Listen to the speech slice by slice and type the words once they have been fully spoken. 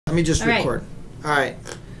Let me just All record. All right.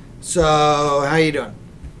 So, how you doing?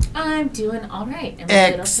 I'm doing all right. I'm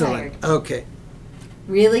Excellent. A little tired. Okay.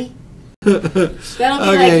 Really?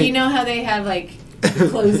 That'll be like, you know how they have like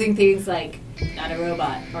closing things like not a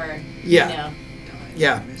robot or Yeah. you know.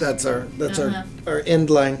 Yeah, that's our end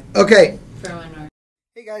line. Okay. For one more.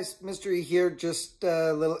 Hey guys, Mystery here. Just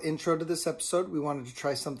a little intro to this episode. We wanted to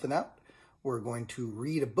try something out. We're going to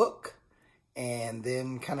read a book and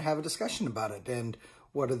then kind of have a discussion about it. And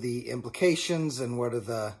what are the implications and what are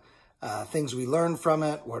the things we learn from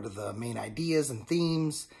it? What are the main ideas and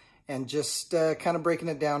themes? And just kind of breaking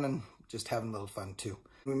it down and just having a little fun too.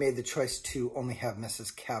 We made the choice to only have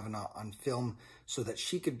Mrs. Kavanaugh on film so that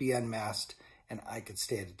she could be unmasked and I could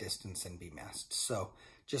stay at a distance and be masked. So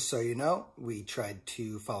just so you know, we tried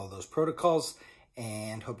to follow those protocols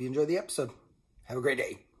and hope you enjoy the episode. Have a great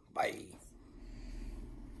day. Bye.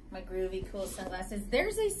 My groovy cool sunglasses.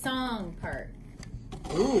 There's a song part.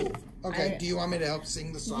 Ooh. Okay. Do you want me to help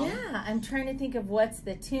sing the song? Yeah, I'm trying to think of what's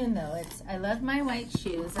the tune though. It's I love my white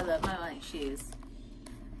shoes. I love my white shoes.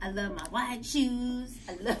 I love my white shoes.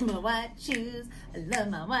 I love my white shoes. I love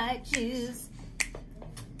my white shoes.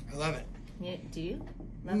 I love it. Yeah, do you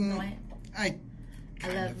love my white? I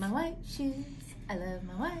love my white shoes. I love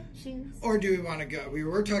my white shoes. Or do we want to go? We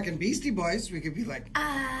were talking Beastie Boys. We could be like,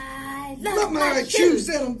 I love my white shoes.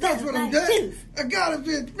 And that's what I'm doing. I got a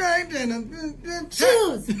bit right and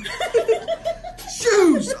shoes.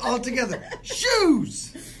 Shoes all together.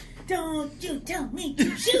 Shoes. Don't you tell me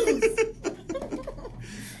shoes.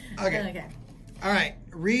 Okay. All right.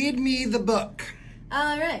 Read me the book.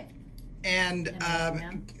 All right. And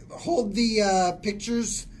hold the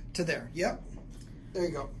pictures to there. Yep. There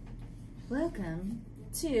you go. Welcome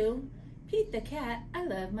to Pete the Cat. I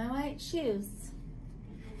love my white shoes.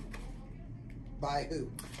 By who?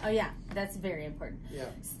 Oh yeah, that's very important. Yeah.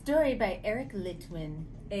 Story by Eric Litwin,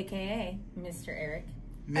 aka Mr. Eric.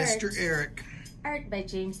 Mr. Eric. Art by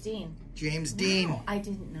James Dean. James Dean. Wow, I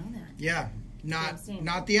didn't know that. Yeah. Not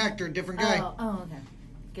the actor, different guy. Oh, okay.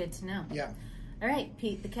 Good to know. Yeah. All right,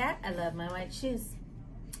 Pete the Cat. I love my white shoes.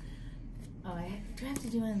 Oh, do I have to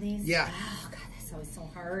do one of these? Yeah. Oh God, that's always so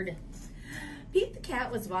hard. Pete the Cat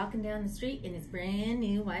was walking down the street in his brand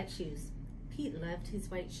new white shoes. Pete loved his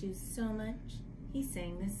white shoes so much, he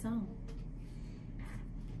sang this song.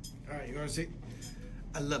 All right, you want to see?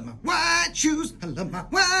 I love my white shoes. I love my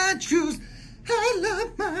white shoes. I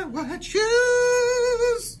love my white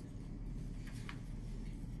shoes.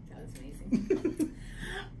 That was amazing.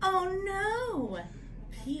 Oh no!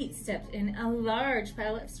 Pete stepped in a large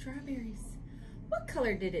pile of strawberries. What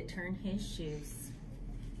color did it turn his shoes?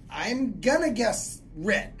 I'm gonna guess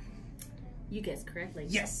red. You guessed correctly.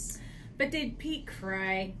 Yes. But did Pete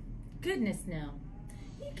cry? Goodness no.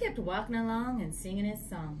 He kept walking along and singing his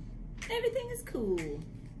song. Everything is cool.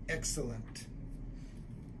 Excellent.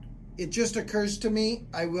 It just occurs to me,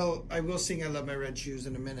 I will sing I Love My Red Shoes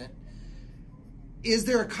in a minute. Is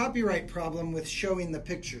there a copyright problem with showing the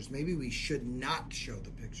pictures? Maybe we should not show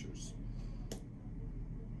the pictures.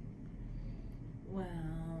 Well...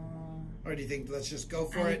 Or do you think let's just go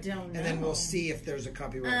for it? I don't know. And then we'll see if there's a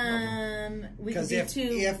copyright problem. Because if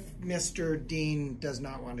Mr. Dean does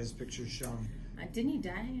not want his pictures shown. Didn't he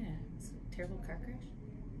die in a terrible car crash?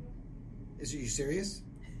 Are you serious?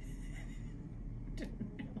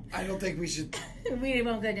 I don't think we should. We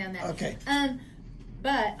won't go down that. Okay.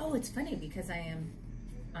 But it's funny because I am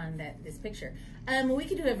on this picture. We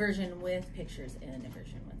could do a version with pictures and a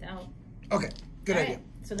version without. Okay. Good idea. Right,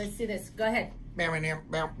 so let's do this. Go ahead. I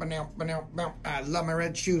love my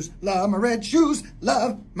red shoes. Love my red shoes.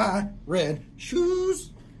 Love my red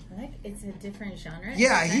shoes. Like it's a different genre.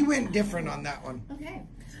 Yeah, he went different on that one. Okay.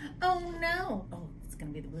 Oh no. Oh, it's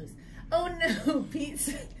gonna be the blues. Oh no, Pete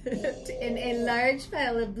stepped in a large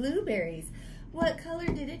pile of blueberries. What color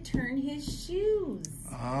did it turn his shoes?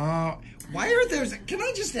 Why are there, can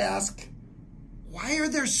I just ask, why are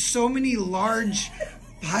there so many large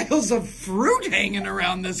piles of fruit hanging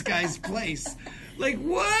around this guy's place? Like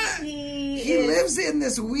what? He lives in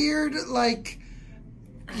this weird, like,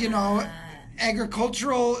 you know,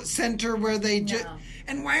 agricultural center where they just...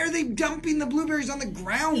 And why are they dumping the blueberries on the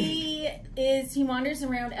ground? He wanders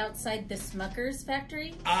around outside the Smucker's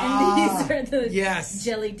factory. And these are the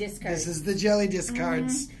jelly discards. This is the jelly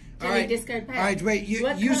discards. Jelly discard pack. All right, wait.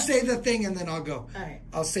 You say the thing and then I'll go. All right.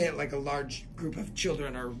 I'll say it like a large group of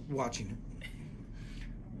children are watching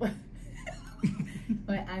it.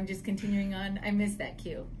 Wait, I'm just continuing on. I missed that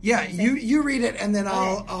cue. Yeah, you read it and then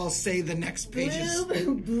I'll say the next pages.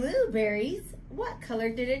 Blueberries. What color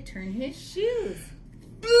did it turn his shoes?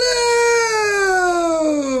 Blue!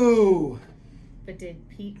 But did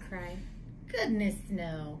Pete cry? Goodness,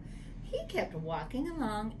 no. He kept walking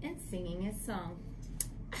along and singing his song.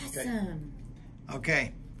 Awesome.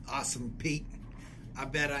 Okay. Awesome, Pete. I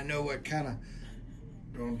bet I know what kind of...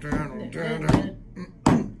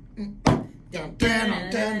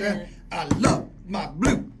 I love my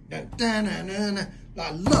blue.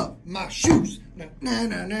 I love my shoes. I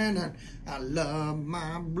love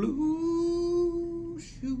my blue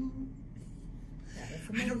shoes.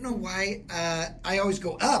 I don't know why I always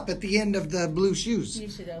go up at the end of the blue shoes. You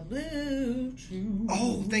should have blue shoes.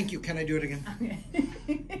 Oh, thank you. Can I do it again? Okay.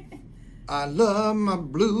 I love my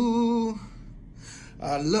blue.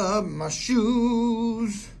 I love my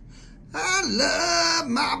shoes. I love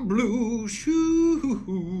my blue shoes.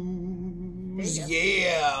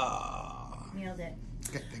 Yeah. Nailed it.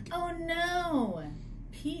 Okay, thank you. Oh no!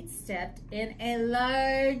 Pete stepped in a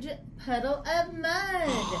large puddle of mud.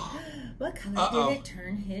 What color did it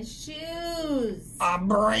turn his shoes? A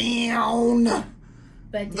brown.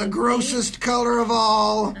 But The grossest color of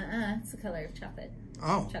all. It's the color of chocolate.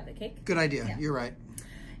 Oh. Chocolate cake. Good idea. Yeah. You're right.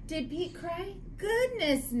 Did Pete cry?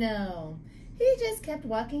 Goodness, no. He just kept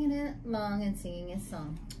walking along and singing his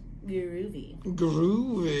song. Groovy.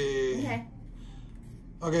 Groovy. Okay.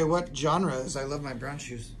 Okay, what genre is I Love My Brown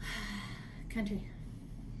Shoes? Country.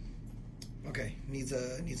 Okay, needs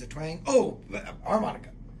a twang. Oh,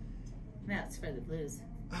 harmonica. That's for the blues.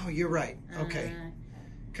 Oh, you're right. Okay.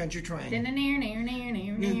 Country twang. I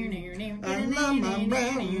love my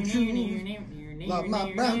brown shoes. Love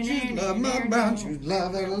my brown shoes. Love my brown shoes.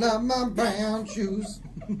 Love my brown shoes.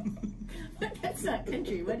 That's not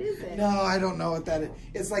country. What is it? No, I don't know what that is.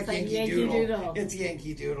 It's like Yankee Doodle. It's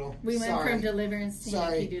Yankee Doodle. We went from Deliverance to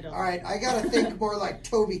Yankee Doodle. All right, I got to think more like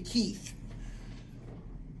Toby Keith.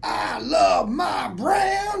 I love my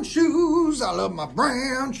brown shoes. I love my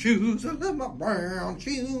brown shoes. I love my brown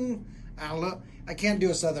shoes. I can't do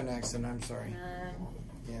a Southern accent. I'm sorry.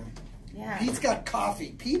 Yeah. Pete's got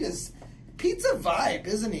coffee. Pete's a vibe,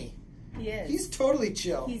 isn't he? He is. He's totally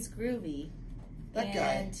chill. He's groovy. That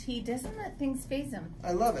guy. And he doesn't let things faze him.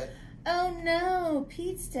 I love it. Oh no!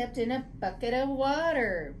 Pete stepped in a bucket of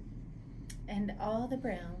water. And all the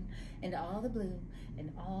brown, and all the blue,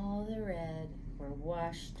 and all the red were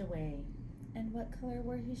washed away. And what color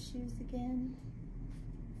were his shoes again?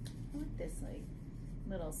 I like this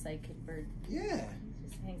little sidekick bird. Yeah. He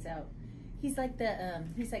just hangs out. He's like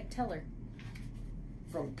Teller.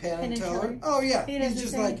 From Penn and Teller? Oh yeah.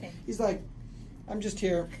 He's like, I'm just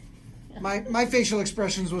here. My facial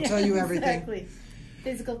expressions will tell you everything. Exactly.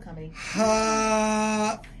 Physical comedy.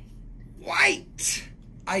 White.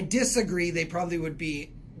 I disagree. They probably would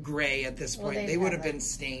be gray at this point. They would have been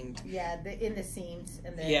stained. Yeah, in the seams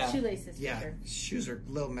and the shoelaces. Yeah, for sure. Shoes are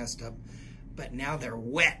a little messed up, but now they're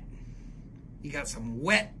wet. You got some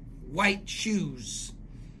wet white shoes.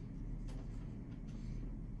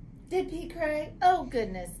 Did Pete cry? Oh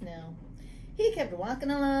goodness, no. He kept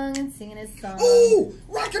walking along and singing his song. Ooh,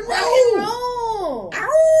 rock and roll! Rock and roll!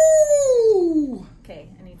 Ow! Okay,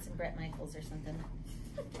 I need some Bret Michaels or something.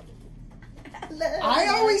 I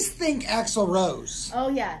always think Axl Rose. Oh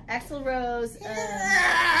yeah, Axl Rose. I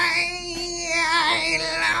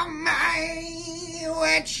love my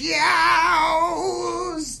wet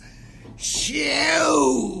shoes.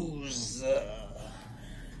 Shoes.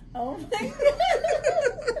 Oh my god.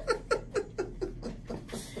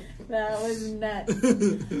 That was nuts.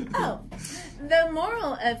 Oh, the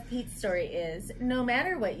moral of Pete's story is, no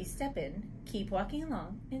matter what you step in, keep walking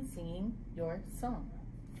along and singing your song.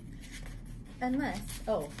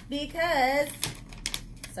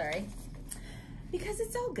 Because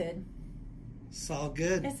it's all good. It's all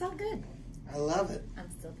good. It's all good. I love it. I'm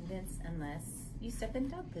still convinced, unless you step in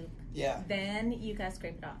dog poop. Yeah. Then you gotta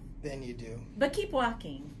scrape it off. Then you do. But keep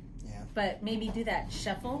walking. Yeah. But maybe do that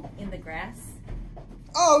shuffle in the grass.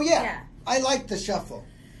 Oh yeah. I like the shuffle.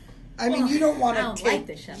 I mean, you don't want to take. Like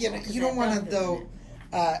the shuffle, you don't want to though.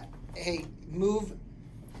 Hey, move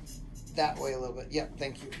that way a little bit. Yep,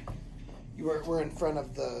 thank you. We're in front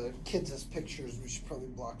of the kids' pictures. We should probably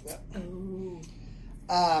block that. Ooh.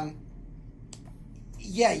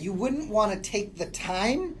 Yeah, you wouldn't want to take the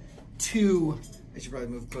time to. I should probably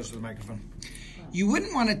move closer to the microphone. Oh. You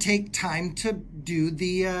wouldn't want to take time to do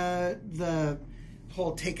the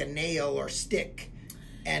whole take a nail or stick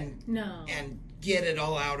and get it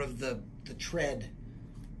all out of the tread,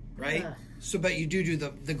 right? So, but you do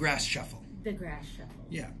the grass shuffle. The grass shuffle.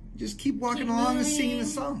 Yeah, just keep walking along and singing the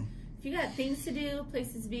song. If you got things to do,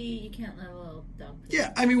 places to be, you can't let a little dog poop.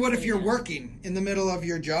 Yeah, I mean, what if you're working in the middle of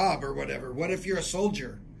your job or whatever? What if you're a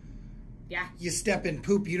soldier? Yeah. You step in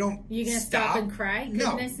poop, you don't You gonna stop and cry?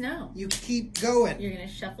 Goodness, no. You keep going. You're gonna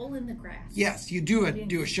shuffle in the grass. Yes, you do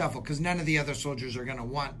a shuffle, because none of the other soldiers are gonna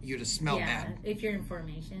want you to smell bad. If you're in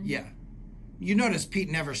formation. Yeah. You notice Pete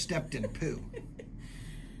never stepped in poo.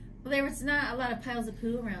 Well, there was not a lot of piles of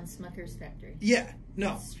poo around Smucker's factory. Yeah,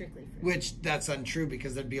 no. It's strictly fruit. Which, that's untrue,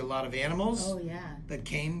 because there'd be a lot of animals that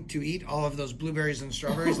came to eat all of those blueberries and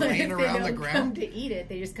strawberries laying around the ground. They don't come to eat it,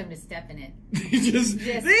 they just come to step in it. they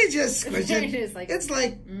just squish it. Just like, it's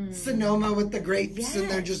like Sonoma with the grapes, and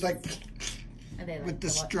they're just like, and they with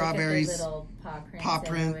the strawberries. Little paw prints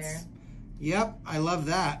everywhere. Yep, I love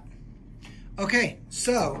that. Okay,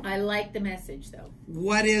 so. I like the message, though.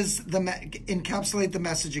 What is encapsulate the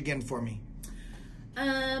message again for me?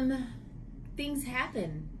 Things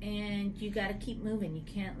happen, and you got to keep moving. You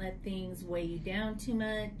can't let things weigh you down too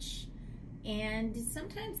much. And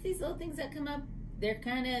sometimes these little things that come up,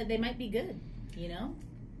 they might be good, you know?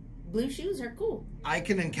 Blue shoes are cool. I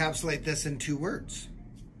can encapsulate this in 2 words.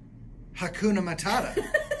 Hakuna Matata.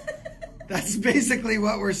 That's basically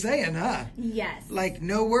what we're saying, huh? Yes. Like,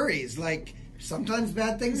 no worries. Like, sometimes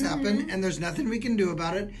bad things happen, and there's nothing we can do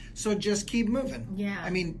about it, so just keep moving. Yeah.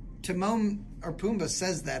 I mean, Timon or Pumbaa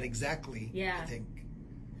says that exactly, yeah.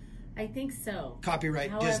 I think so.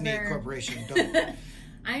 Copyright Disney Corporation. Don't.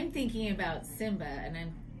 I'm thinking about Simba, and I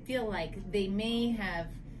feel like they may have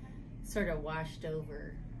sort of washed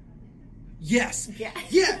over. Yes. Yeah.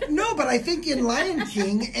 Yeah, no, but I think in Lion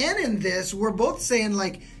King and in this, we're both saying,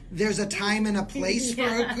 like, there's a time and a place for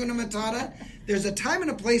Hakuna Matata. There's a time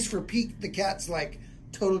and a place for Pete the cat's, like,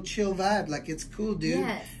 total chill vibe. Like, it's cool, dude.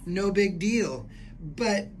 Yes. No big deal.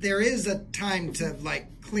 But there is a time to,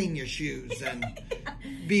 like, clean your shoes and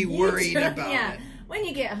be worried about it. When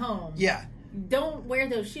you get home. Yeah. Don't wear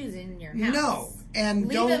those shoes in your house. No. And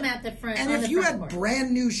leave them at the front. And if you had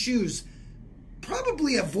brand new shoes,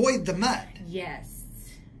 probably avoid the mud. Yes.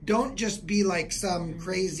 Don't just be like some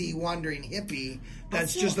crazy wandering hippie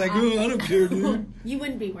that's just like, oh, I don't care, dude. You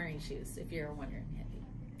wouldn't be wearing shoes if you're a wandering hippie.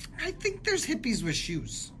 I think there's hippies with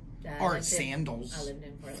shoes. Or sandals. I lived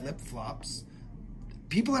in Portland. Flip-flops.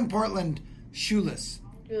 People in Portland, shoeless.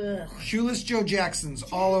 Ugh. Shoeless Joe Jacksons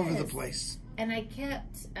all over the place. And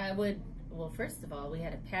well, first of all, we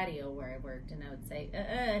had a patio where I worked, and I would say,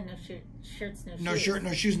 no shirts, no shoes. No shirt,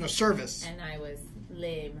 no shoes, no service. And I was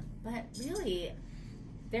lame. But really,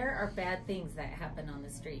 there are bad things that happen on the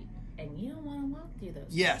street, and you don't want to walk through those.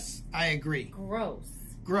 Yes, I agree.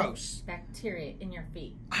 Gross. Bacteria in your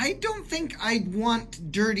feet. I don't think I'd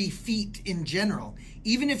want dirty feet in general.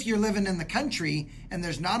 Even if you're living in the country and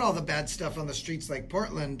there's not all the bad stuff on the streets like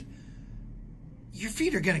Portland, your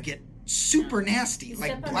feet are going to get super nasty,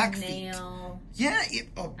 like black feet. Yeah,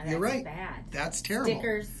 you're right. Bad. That's terrible.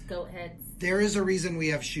 Stickers, goat heads. There is a reason we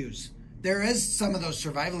have shoes. There is some of those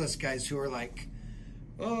survivalist guys who are like,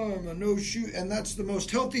 oh, I'm a no shoe, and that's the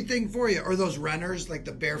most healthy thing for you. Or those runners, like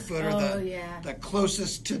the barefoot or the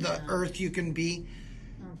closest to the earth you can be.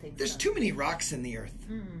 I don't think There's too many rocks in the earth.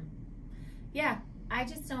 Yeah, I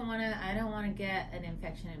just don't want to. I don't want to get an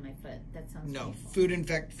infection in my foot. That sounds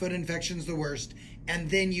painful. Foot infection's the worst, and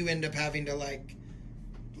then you end up having to like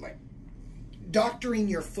doctoring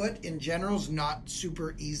your foot in general is not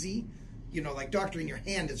super easy. You know, like doctoring your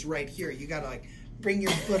hand is right here. You gotta like bring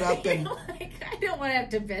your foot up and I don't want to have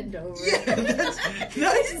to bend over. Yeah,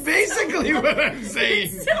 that's basically what I'm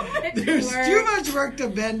saying. There's too much work to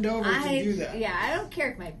bend over to do that. Yeah, I don't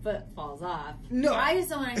care if my foot falls off. No. I just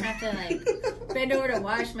don't want to have to like bend over to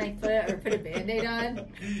wash my foot or put a Band-Aid on.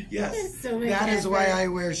 Yes. So that is why I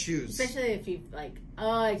wear shoes. Especially if you like,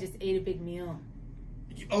 I just ate a big meal.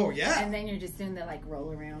 Oh yeah. And then you're just doing the like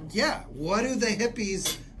roll around. Yeah. What do the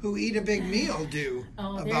hippies who eat a big meal do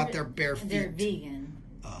about their bare feet? They're vegan.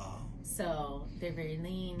 Oh. So they're very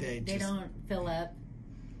lean. They don't fill up.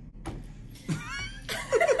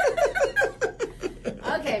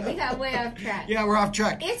 Okay, we got way off track. Yeah, we're off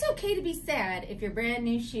track. It's okay to be sad if your brand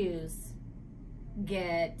new shoes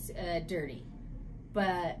get dirty.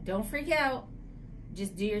 But don't freak out.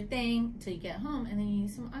 Just do your thing until you get home, and then you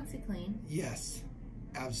use some OxyClean. Yes,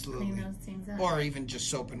 absolutely. Clean those things up. Or even just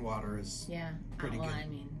soap and water is pretty good. I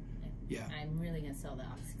mean, I'm really going to sell the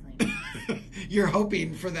OxyClean. You're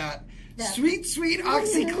hoping for that sweet, sweet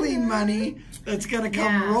OxyClean money that's going to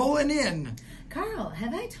come rolling in. Carl,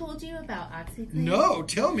 have I told you about OxyClean? No,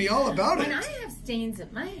 tell me all about it. When I have stains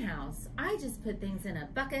at my house, I just put things in a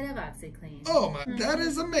bucket of OxyClean. Oh, my, that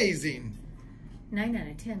is amazing. 9 out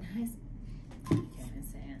of 10 high school.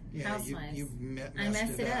 Yeah, housewives. I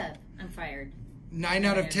messed it up. I'm fired. 9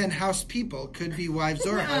 out of 10 house people could be wives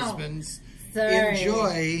or husbands. Sorry.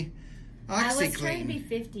 Enjoy OxyClean. I was trying to be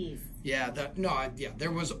 50s. Yeah,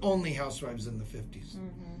 there was only Housewives in the 50s.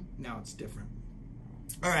 Now it's different.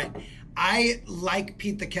 All right. I like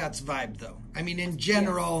Pete the Cat's vibe, though. I mean, in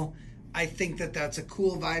general, I think that that's a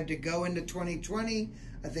cool vibe to go into 2020.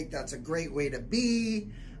 I think that's a great way to be.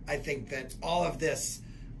 I think that all of this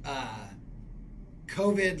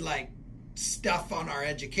COVID, like, stuff on our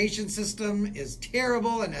education system is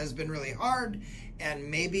terrible and has been really hard. And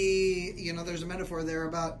maybe, you know, there's a metaphor there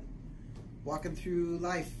about walking through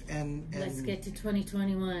life and let's get to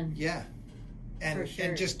 2021. Yeah. And sure.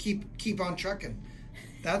 and just keep on trucking.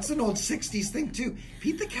 That's an old 60s thing too.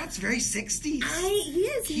 Pete the Cat's very 60s. He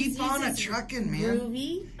is. Keep on a trucking, man.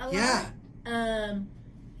 Groovy a lot. Yeah.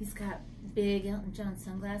 He's got big Elton John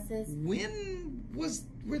sunglasses. When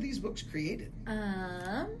were these books created?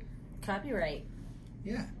 Copyright.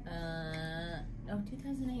 Yeah.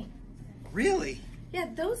 2008. Really? Yeah,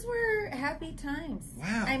 those were happy times.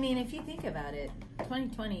 Wow. I mean, if you think about it,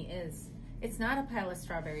 2020 it's not a pile of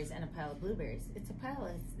strawberries and a pile of blueberries. It's a pile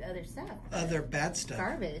of other stuff. Other bad stuff.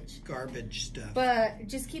 Garbage. Garbage stuff. But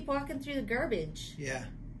just keep walking through the garbage. Yeah.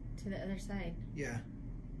 To the other side. Yeah.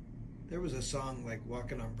 There was a song like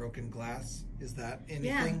Walking on Broken Glass. Is that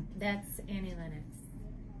anything? Yeah, that's Annie Lennox.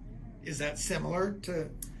 Is that similar to...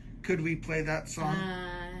 Could we play that song?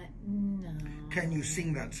 No. Can you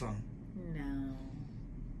sing that song? No.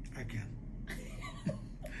 I can.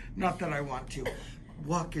 Not that I want to.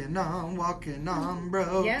 Walking on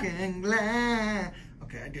broken glass.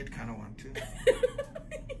 Okay, I did kind of want to.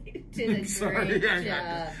 You did a great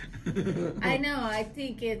job. I know. I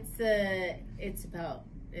think it's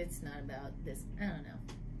not about this. I don't know.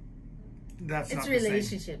 That's not it's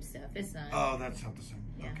relationship stuff. It's not. Oh, that's not the same.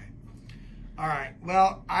 Yeah. Okay. All right.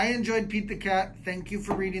 Well, I enjoyed Pete the Cat. Thank you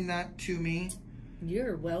for reading that to me.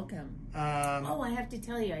 You're welcome. I have to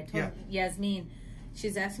tell you. I told Yasmin. She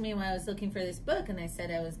was asking me why I was looking for this book, and I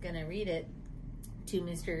said I was going to read it to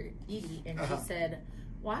Mr. Edie, and she said,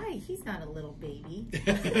 "Why? He's not a little baby."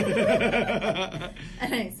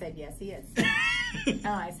 And I said, "Yes, he is."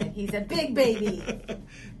 I said, "He's a big baby."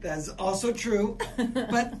 That's also true,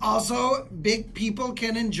 but also big people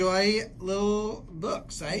can enjoy little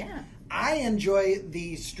books, right? Yeah. I enjoy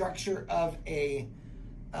the structure of a,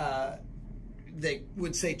 they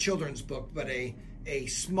would say children's book, but a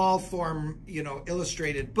small form,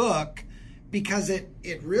 illustrated book, because it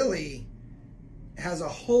really has a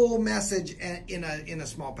whole message in a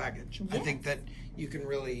small package. Yeah. I think that you can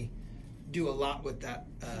really do a lot with that.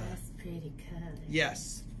 That's pretty color.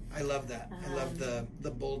 Yes, I love that. I love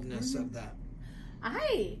the boldness of that.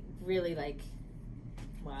 I really like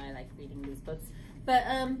reading these books. But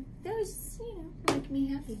that was, make me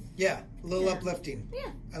happy. Yeah, a little uplifting.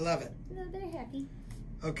 Yeah. I love it. No, they're happy.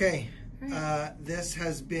 Okay. Right. This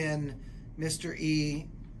has been Mr. E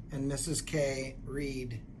and Mrs. K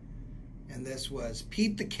read. And this was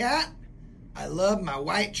Pete the Cat. I love my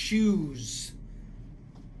white shoes.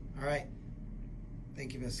 All right.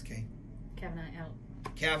 Thank you, Mrs. K. Kavanaugh out.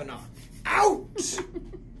 Kavanaugh out!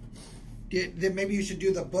 Maybe you should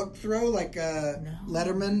do the book throw like No.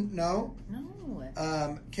 Letterman? No? No.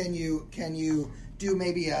 Can you do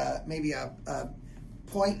maybe a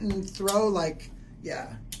point and throw, like,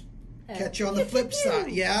 catch you on the flip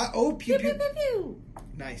side? Yeah. Oh, pew pew. Pew.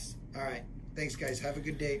 Nice. All right. Thanks, guys. Have a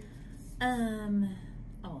good day.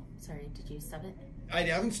 Oh, sorry. Did you stop it? I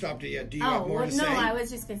haven't stopped it yet. Do you have more to say? No, I was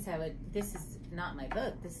just gonna say this is not my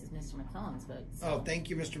book. This is Mr. McClellan's book. So. Oh, thank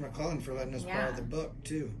you, Mr. McClellan, for letting us borrow the book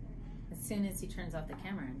too. As soon as he turns off the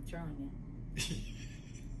camera, I'm throwing it.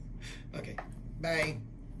 Okay. Bye.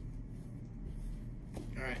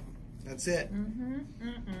 All right. That's it.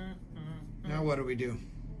 Now what do we do?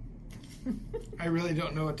 I really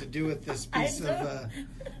don't know what to do with this piece of...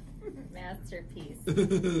 Masterpiece.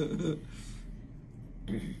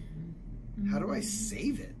 How do I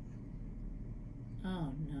save it?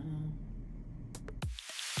 Oh, no.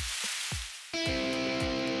 Put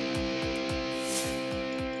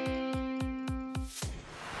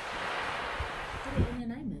it in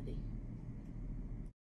an iMovie.